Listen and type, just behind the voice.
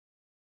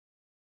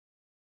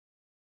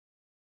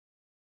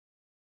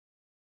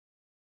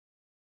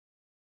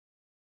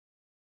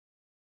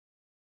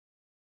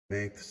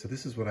So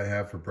this is what I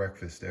have for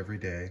breakfast every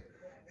day,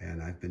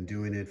 and I've been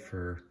doing it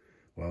for,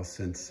 well,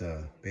 since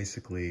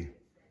basically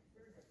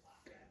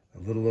a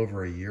little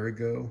over a year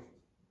ago.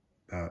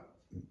 About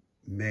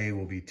May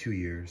will be 2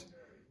 years,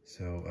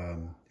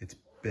 so it's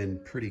been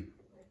pretty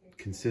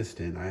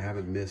consistent. I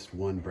haven't missed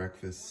one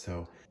breakfast.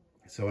 So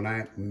when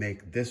I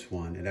make this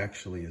one, it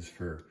actually is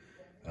for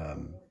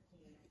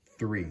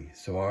 3.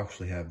 So I'll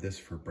actually have this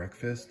for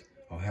breakfast.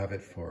 I'll have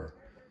it for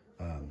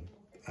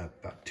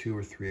about 2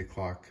 or 3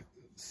 o'clock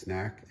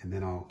snack, and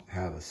then I'll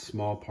have a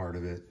small part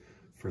of it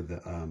for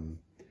the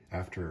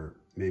after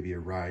maybe a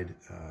ride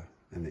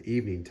in the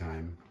evening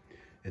time.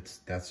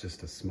 That's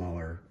just a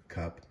smaller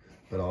cup,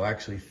 but I'll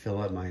actually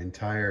fill up my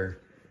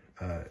entire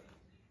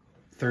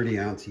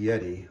 30-ounce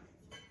Yeti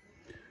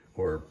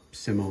or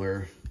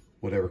similar,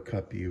 whatever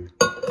cup you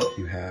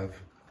have.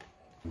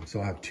 So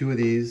I'll have 2 of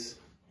these,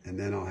 and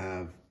then I'll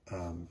have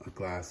a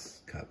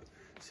glass cup.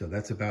 So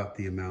that's about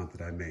the amount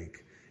that I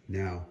make.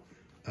 Now,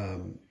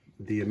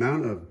 the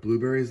amount of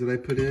blueberries that I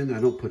put in,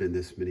 I don't put in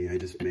this many. I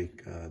just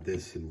make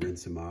this and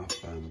rinse them off.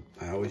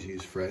 I always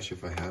use fresh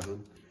if I have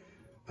them.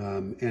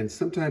 And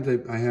sometimes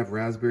I have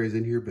raspberries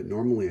in here, but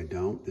normally I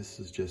don't.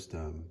 This is just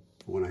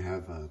when I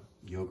have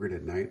yogurt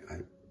at night,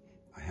 I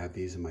have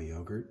these in my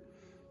yogurt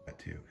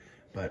too.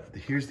 But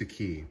here's the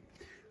key.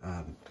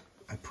 I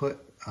put,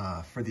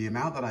 for the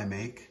amount that I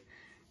make,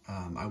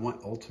 I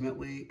want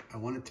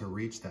it to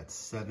reach that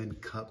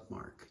 7-cup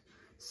mark.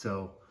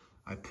 So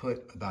I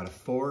put about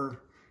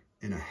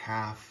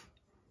 4.5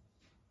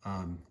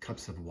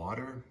 cups of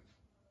water.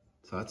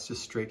 So that's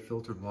just straight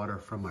filtered water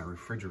from my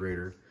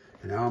refrigerator.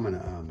 And now I'm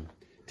gonna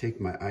take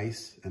my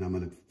ice and I'm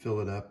gonna fill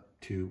it up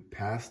to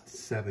past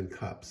 7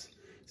 cups.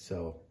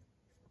 So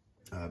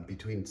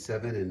between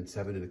 7 and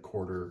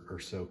 7.25 or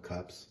so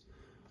cups.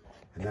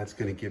 And that's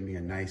gonna give me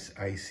a nice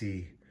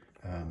icy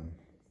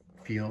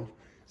feel.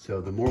 So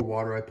the more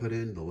water I put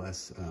in, the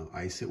less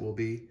ice it will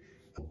be,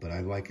 but I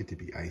like it to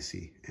be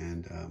icy.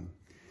 And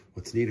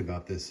what's neat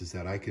about this is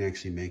that I can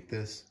actually make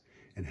this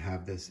and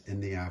have this in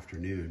the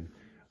afternoon,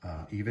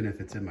 even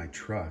if it's in my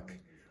truck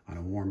on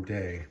a warm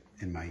day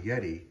in my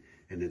Yeti,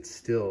 and it's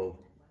still,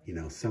 you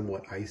know,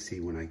 somewhat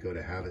icy when I go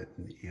to have it,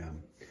 you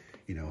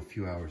know, a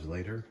few hours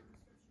later.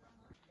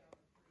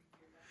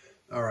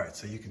 All right,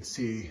 so you can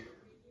see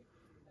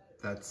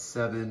that's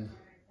 7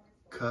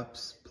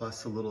 cups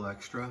plus a little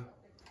extra.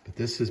 But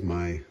this is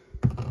my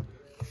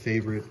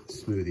favorite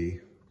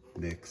smoothie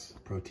mix,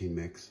 protein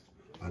mix.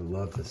 I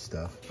love this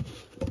stuff.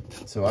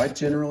 So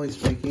generally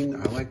speaking,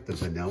 I like the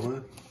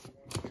vanilla.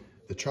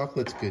 The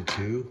chocolate's good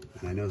too,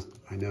 and I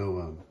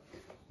know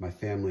my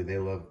family, they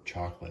love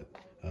chocolate.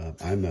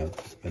 I'm a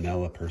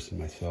vanilla person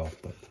myself,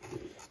 but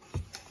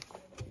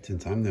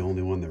since I'm the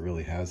only one that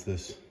really has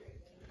this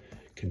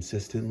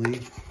consistently,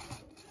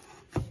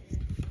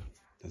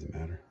 doesn't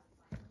matter.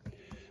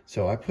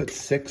 So I put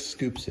 6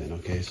 scoops in,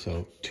 okay?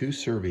 So 2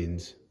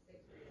 servings,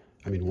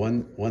 I mean,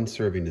 one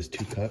serving is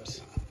 2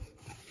 cups.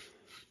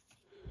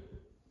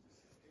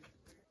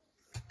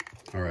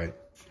 All right.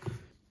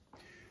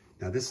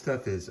 Now this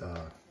stuff is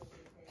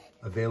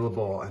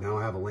available, and I'll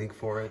have a link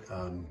for it.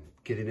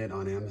 Getting it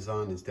on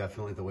Amazon is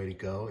definitely the way to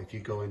go. If you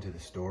go into the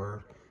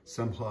store,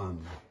 some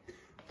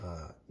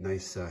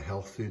nice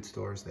health food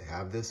stores, they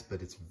have this,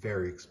 but it's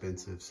very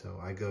expensive. So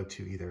I go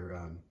to either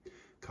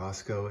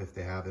Costco if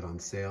they have it on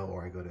sale,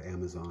 or I go to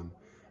Amazon.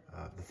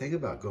 The thing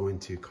about going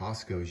to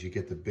Costco is you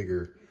get the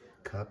bigger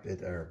cup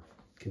or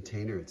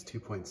container. It's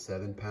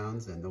 2.7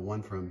 pounds, and the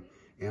one from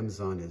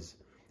Amazon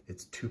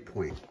it's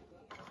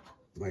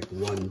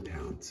 2.1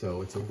 pound.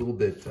 So it's a little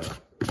bit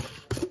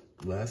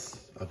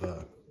less of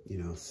a, you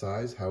know,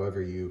 size.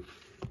 However,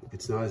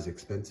 it's not as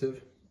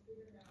expensive.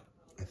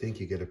 I think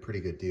you get a pretty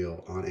good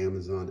deal on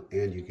Amazon,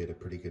 and you get a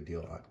pretty good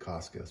deal at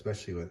Costco,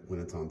 especially when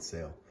it's on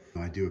sale.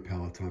 I do a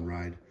Peloton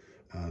ride,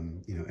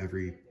 you know,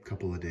 every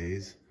couple of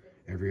days,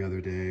 every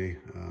other day.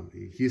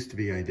 It used to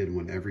be I did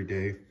one every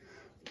day,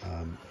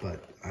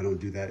 but I don't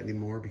do that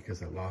anymore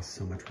because I lost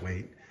so much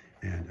weight,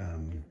 and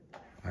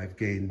my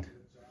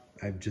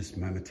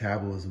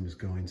metabolism is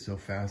going so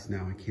fast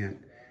now. I can't,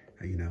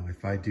 you know,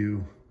 if I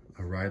do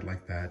a ride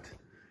like that,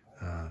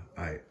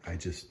 I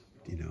just,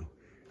 you know,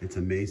 it's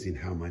amazing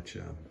how much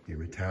your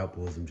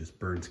metabolism just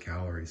burns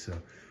calories. So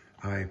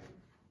I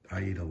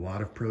eat a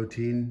lot of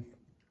protein,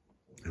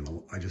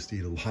 and I just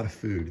eat a lot of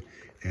food.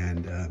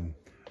 And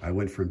I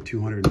went from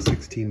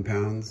 216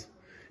 pounds.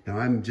 Now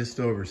I'm just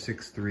over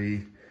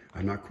 6'3".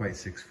 I'm not quite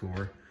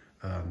 6'4",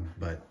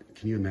 but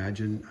can you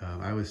imagine?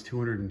 I was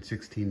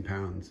 216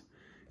 pounds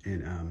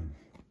in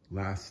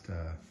last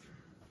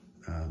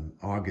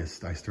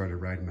August. I started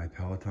riding my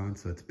Peloton,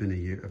 so it's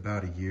been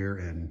about a year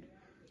and,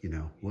 you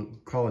know, we'll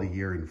call it a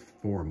year and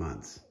 4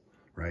 months,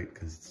 right?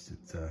 Because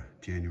it's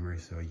January,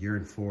 so a year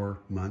and 4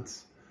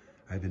 months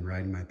I've been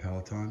riding my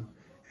Peloton,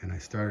 and I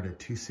started at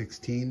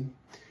 216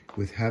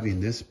 with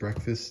having this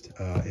breakfast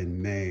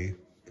in May.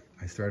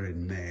 I started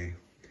in May,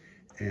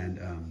 and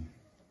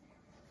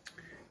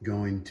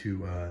going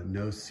to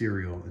no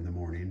cereal in the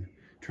morning,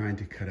 trying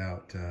to cut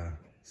out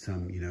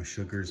some, you know,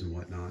 sugars and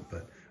whatnot.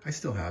 But I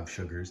still have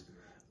sugars.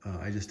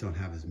 I just don't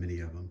have as many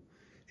of them.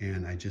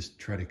 And I just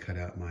try to cut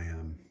out my,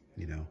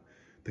 you know,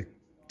 the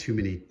too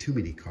many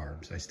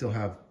carbs. I still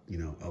have, you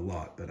know, a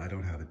lot, but I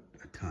don't have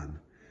a ton.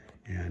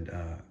 And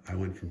I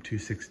went from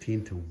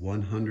 216 to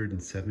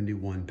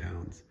 171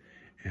 pounds.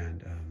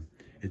 And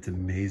it's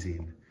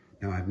amazing.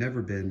 Now, I've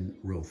never been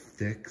real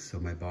thick, so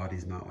my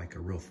body's not like a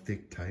real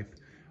thick type.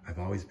 I've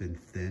always been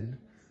thin,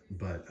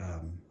 but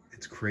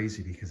it's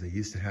crazy because I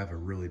used to have a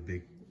really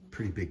big,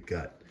 pretty big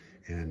gut.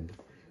 And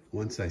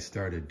once I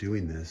started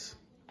doing this,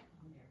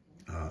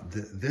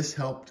 this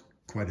helped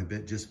quite a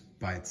bit just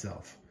by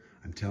itself.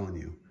 I'm telling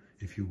you,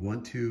 if you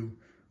want to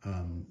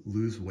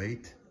lose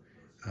weight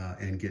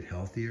and get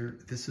healthier,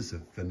 this is a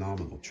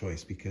phenomenal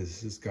choice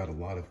because it's got a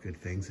lot of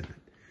good things in it.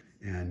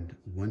 And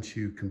once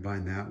you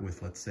combine that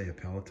with, let's say, a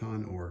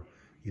Peloton or,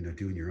 you know,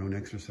 doing your own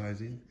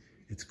exercising,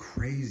 it's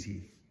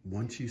crazy.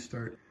 Once you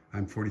start,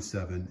 I'm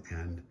 47,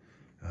 and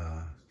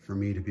for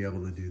me to be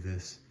able to do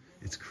this,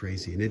 it's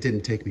crazy. And it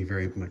didn't take me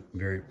very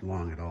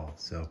long at all.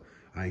 So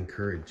I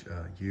encourage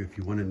you, if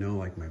you want to know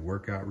like my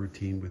workout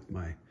routine with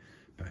my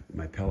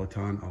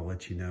Peloton, I'll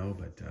let you know.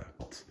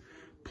 But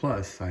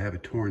plus, I have a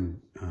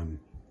torn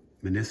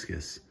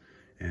meniscus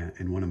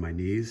in one of my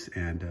knees,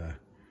 and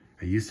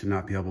I used to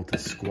not be able to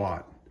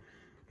squat,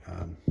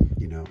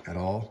 you know, at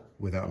all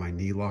without my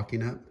knee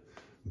locking up,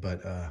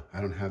 but I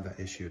don't have that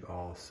issue at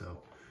all.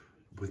 So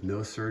with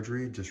no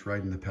surgery, just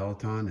riding the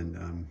Peloton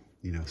and,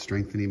 you know,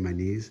 strengthening my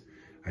knees,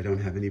 I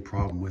don't have any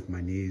problem with my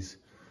knees.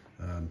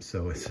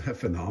 So it's a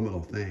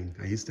phenomenal thing.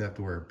 I used to have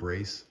to wear a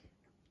brace.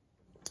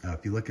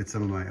 If you look at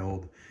some of my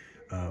old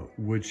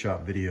wood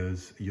shop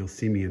videos, you'll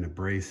see me in a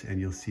brace, and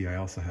you'll see I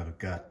also have a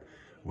gut.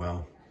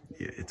 Well,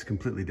 it's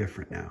completely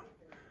different now.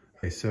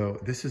 Okay, so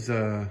this is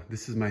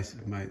my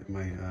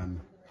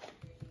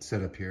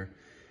setup here.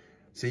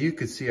 So you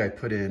could see I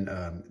put in,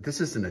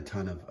 this isn't a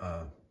ton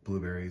of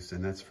blueberries,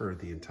 and that's for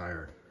the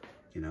entire,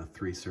 you know,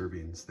 3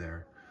 servings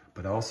there.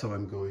 But also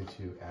I'm going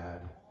to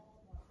add,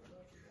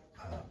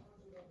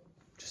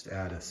 just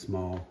add a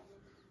small,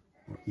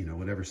 you know,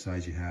 whatever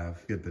size you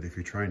have. Good, but if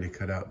you're trying to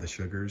cut out the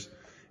sugars,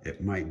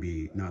 it might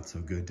be not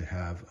so good to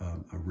have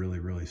a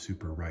really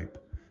super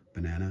ripe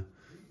banana.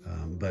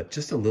 But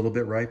just a little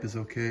bit ripe is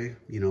okay.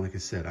 You know, like I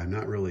said, I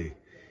don't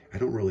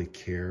really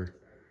care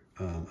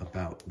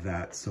about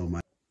that so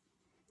much.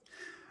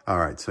 All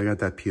right, so I got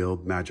that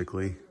peeled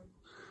magically.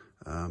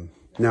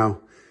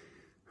 Now,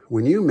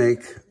 when you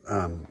make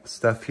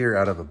stuff here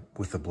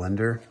with a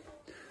blender,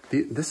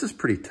 this is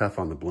pretty tough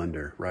on the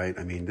blender, right?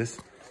 I mean, this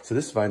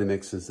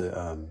Vitamix is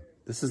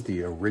this is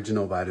the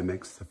original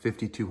Vitamix, the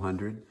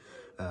 5200.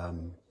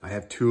 I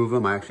have 2 of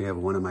them. I actually have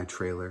one in my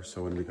trailer,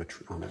 so when we go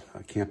on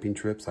camping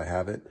trips, I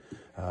have it.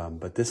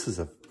 But this is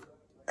an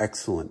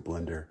excellent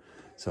blender.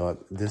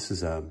 So this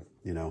is,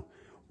 you know,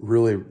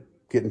 really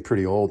getting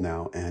pretty old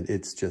now, and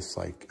it's just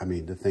like, I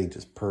mean, the thing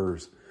just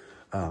purrs.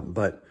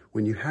 But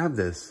when you have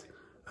this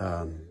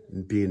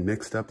being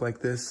mixed up like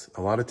this,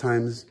 a lot of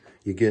times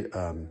you get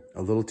a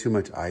little too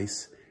much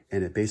ice,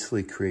 and it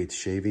basically creates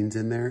shavings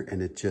in there,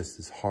 and it just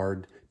is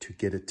hard to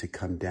get it to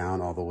come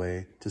down all the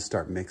way to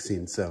start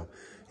mixing. So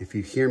if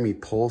you hear me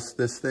pulse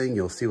this thing,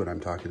 you'll see what I'm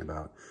talking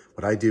about.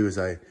 What I do is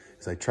I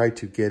try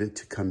to get it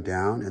to come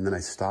down, and then I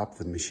stop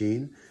the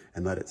machine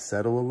and let it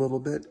settle a little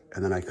bit,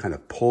 and then I kind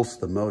of pulse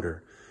the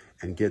motor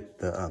and get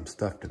the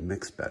stuff to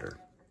mix better.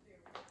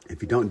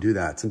 If you don't do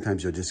that,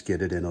 sometimes you'll just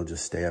get it and it'll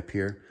just stay up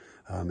here.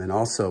 And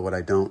also what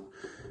I don't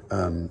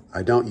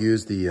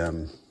use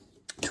the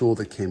tool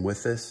that came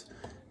with this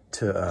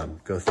to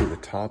go through the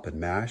top and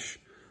mash.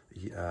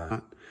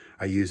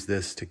 I use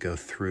this to go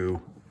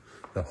through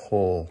the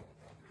hole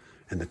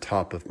in the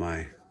top of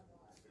my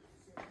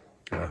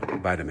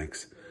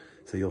Vitamix.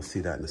 So you'll see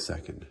that in a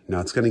second. Now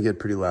it's gonna get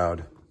pretty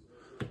loud,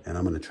 and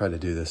I'm gonna try to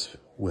do this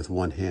with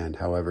one hand.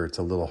 However, it's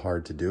a little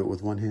hard to do it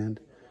with one hand,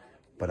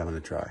 but I'm gonna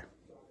try.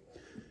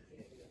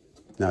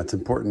 Now it's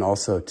important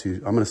also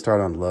I'm gonna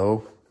start on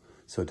low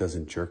so it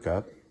doesn't jerk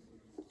up,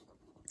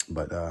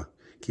 but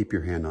keep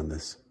your hand on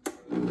this.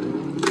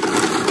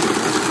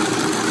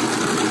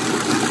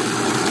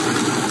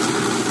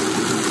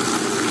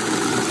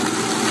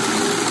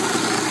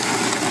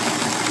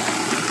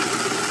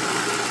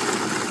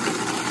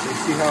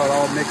 See how it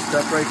all mixed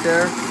up right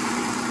there?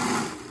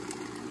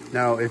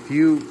 Now, if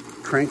you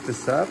crank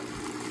this up,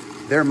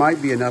 there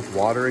might be enough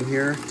water in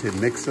here to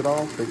mix it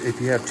all, but if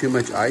you have too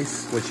much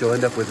ice, what you'll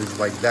end up with is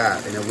like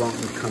that, and it won't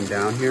come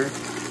down here.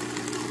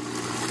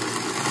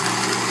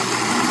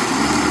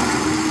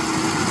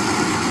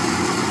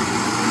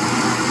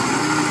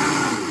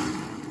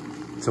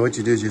 So what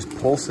you do is just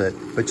pulse it,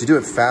 but you do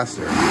it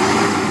faster,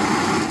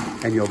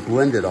 and you'll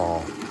blend it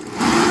all.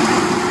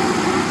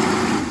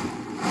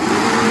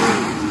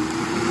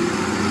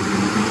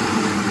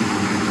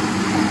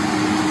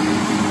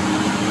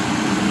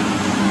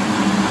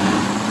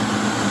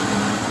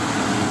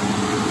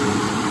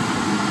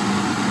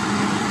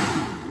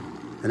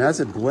 And as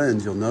it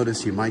blends, you'll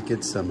notice you might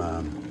get some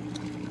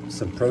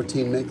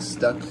protein mix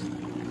stuck.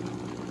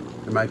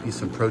 There might be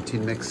some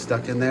protein mix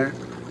stuck in there.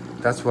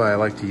 that's why I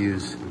like to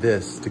use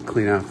this to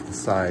clean out the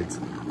sides.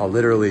 I'll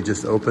literally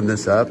just open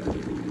this up.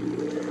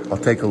 I'll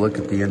take a look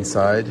at the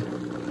inside.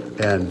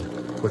 And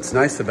what's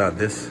nice about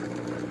this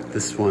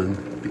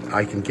one,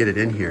 I can get it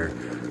in here.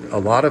 A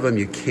lot of them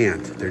you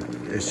can't.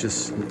 It's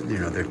just, you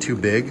know, they're too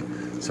big.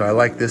 So I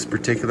like this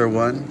particular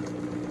one.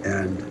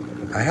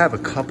 And I have a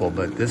couple,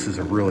 but this is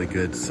a really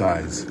good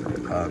size.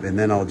 And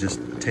then I'll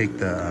just take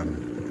the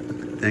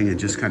thing and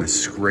just kind of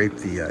scrape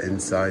the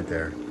inside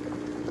there.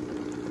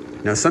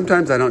 Now,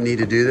 sometimes I don't need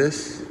to do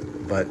this,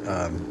 but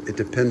it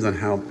depends on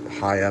how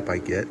high up I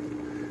get.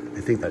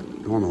 I think that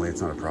normally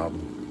it's not a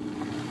problem.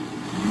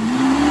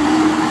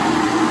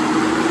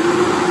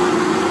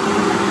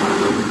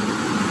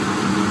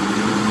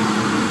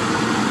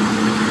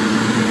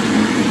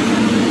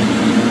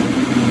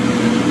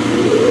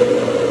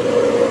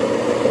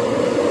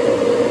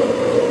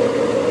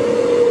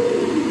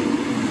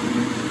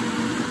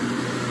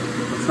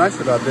 What's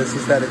nice about this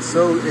is that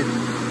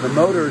the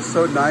motor is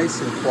so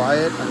nice and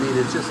quiet. I mean,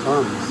 it just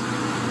hums.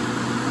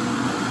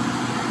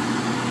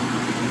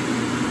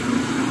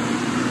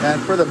 And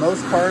for the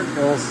most part,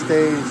 it'll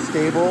stay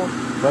stable,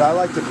 but I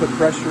like to put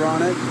pressure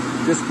on it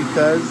just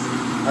because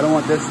I don't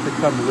want this to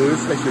come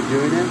loose as you're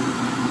doing it.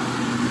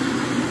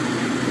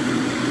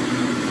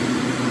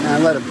 And I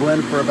let it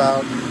blend for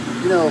about,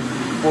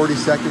 40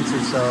 seconds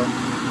or so,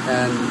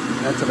 and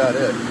that's about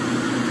it.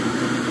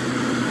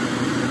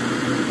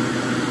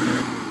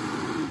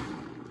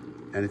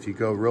 And if you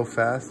go real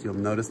fast, you'll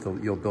notice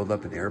you'll build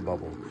up an air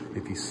bubble.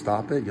 If you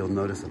stop it, you'll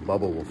notice a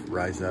bubble will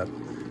rise up.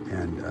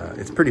 And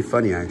it's pretty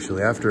funny,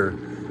 actually. After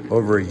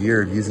over a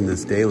year of using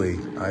this daily,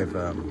 I've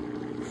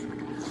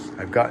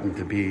gotten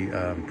to be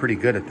pretty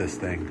good at this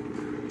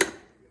thing.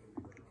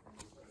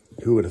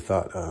 Who would have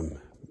thought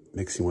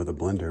mixing with a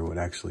blender would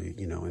actually,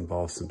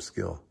 involve some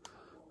skill?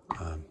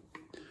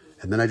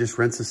 And then I just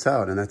rinse this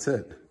out, and that's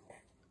it.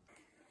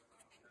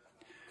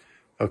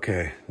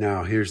 Okay,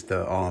 now here's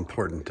the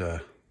all-important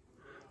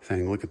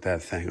thing. Look at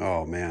that thing.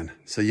 Oh, man.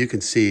 So you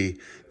can see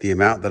the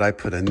amount that I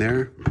put in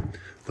there.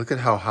 Look at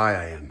how high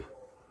I am.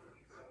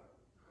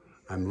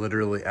 I'm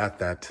literally at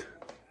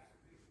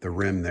the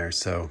rim there.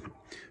 So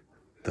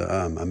the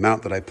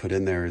amount that I put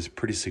in there is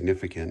pretty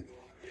significant.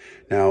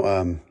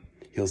 Now,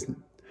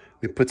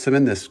 we put some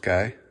in this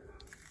guy.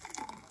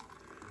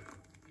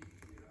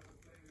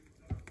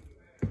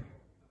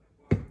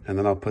 And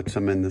then I'll put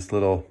some in this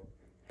little,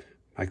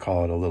 I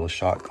call it a little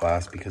shot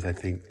glass because I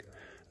think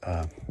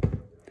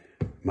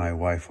my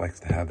wife likes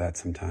to have that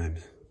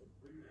sometimes.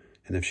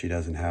 And if she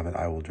doesn't have it,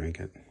 I will drink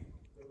it.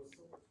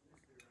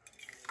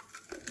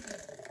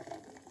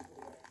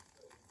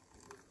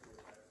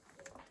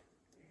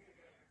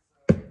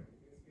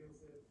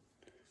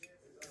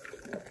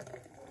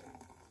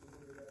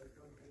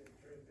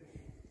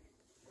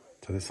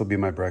 So this will be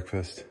my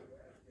breakfast.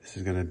 This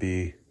is gonna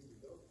be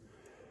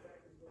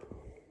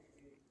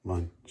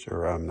lunch,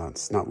 or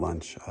it's not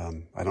lunch.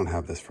 I don't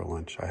have this for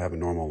lunch. I have a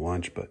normal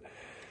lunch, but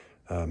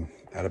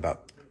at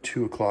about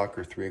 2 o'clock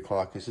or 3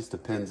 o'clock, it just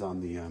depends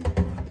on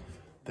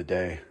the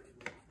day.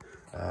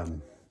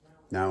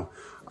 Now,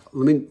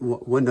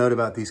 one note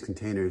about these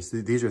containers.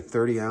 These are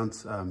 30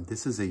 ounce.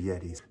 This is a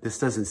Yeti. This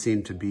doesn't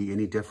seem to be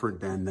any different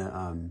than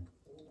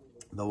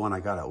the one I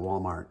got at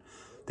Walmart.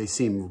 They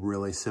seem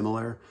really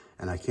similar,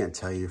 and I can't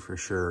tell you for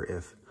sure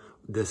if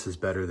this is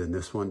better than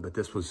this one, but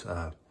this was,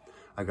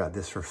 I got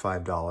this for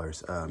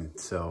 $5.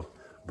 So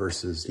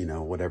versus,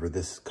 whatever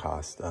this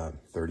cost,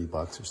 30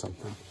 bucks or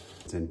something.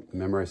 And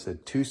remember I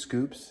said 2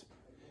 scoops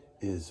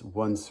is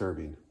 1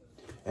 serving.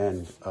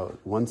 And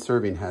 1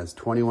 serving has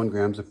 21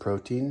 grams of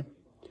protein,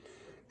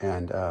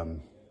 and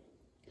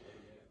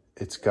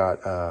it's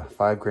got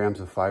 5 grams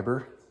of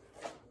fiber.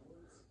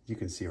 You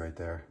can see right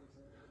there,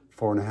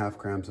 4.5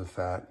 grams of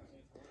fat.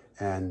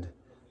 And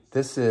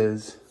this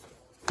is,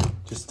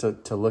 just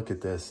to look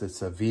at this,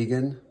 it's a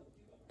vegan,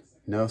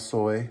 no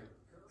soy,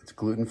 it's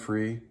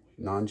gluten-free,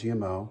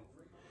 non-GMO,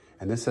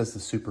 and this has the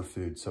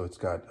superfood, so it's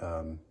got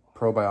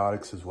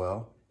probiotics as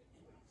well.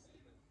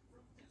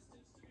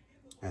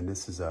 And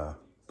this is a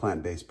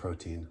plant-based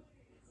protein,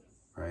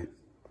 right?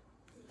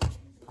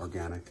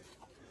 Organic.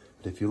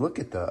 But if you look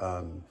at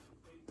the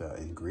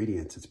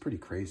ingredients, it's pretty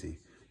crazy.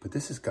 But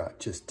this has got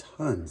just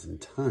tons and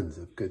tons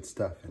of good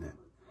stuff in it.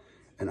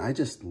 And I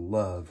just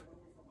love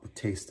the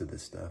taste of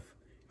this stuff.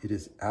 It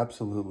is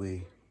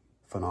absolutely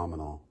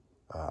phenomenal.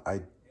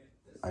 I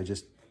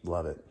just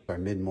love it. Our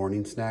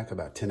mid-morning snack,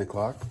 about 10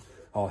 o'clock,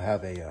 I'll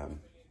have a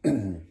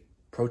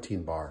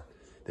protein bar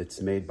that's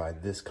made by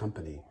this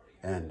company.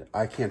 And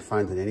I can't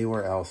find it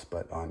anywhere else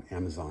but on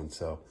Amazon.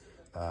 So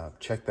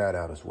check that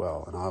out as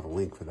well. And I'll have a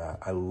link for that.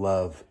 I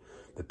love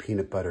the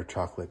peanut butter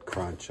chocolate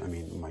crunch. I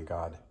mean, oh my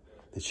God,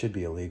 it should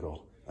be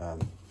illegal.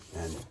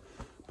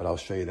 But I'll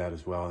show you that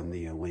as well in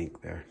the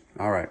link there.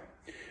 All right.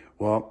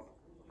 Well,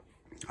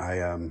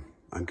 I'm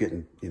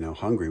getting,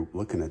 hungry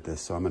looking at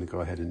this. So I'm going to go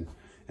ahead and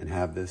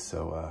have this.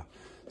 So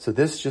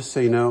this, just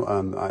so you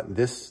know,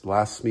 this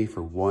lasts me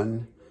for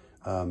 1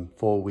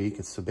 full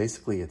week. So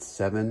basically it's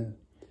a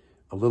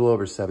little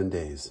over 7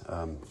 days.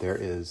 There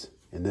is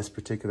In this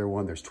particular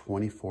one, there's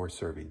 24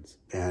 servings.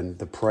 And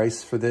the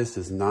price for this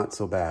is not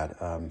so bad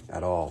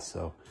at all.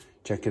 So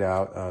check it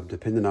out.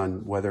 Depending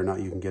on whether or not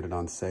you can get it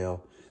on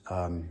sale,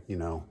 you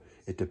know,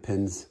 it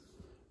depends.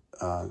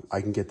 I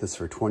can get this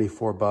for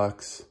 24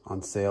 bucks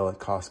on sale at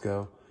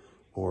Costco,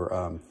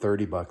 or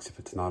 30 bucks if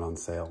it's not on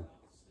sale.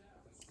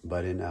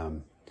 But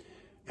in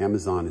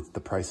Amazon,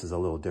 the price is a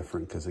little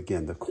different because,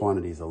 again, the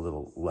quantity is a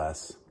little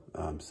less.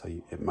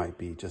 So it might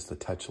be just a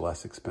touch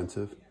less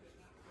expensive.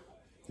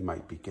 You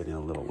might be getting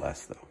a little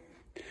less,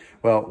 though.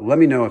 Well, let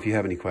me know if you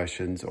have any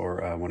questions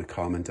or want to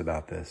comment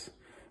about this.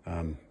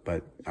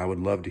 But I would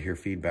love to hear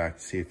feedback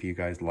to see if you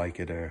guys like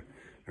it or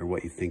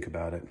what you think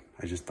about it.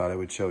 I just thought I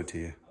would show it to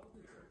you.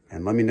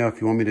 And let me know if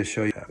you want me to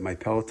show you my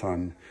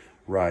Peloton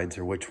rides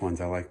or which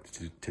ones I like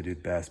to do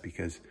best,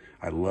 because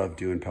I love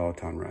doing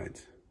Peloton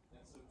rides.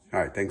 All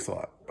right, thanks a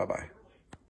lot. Bye-bye.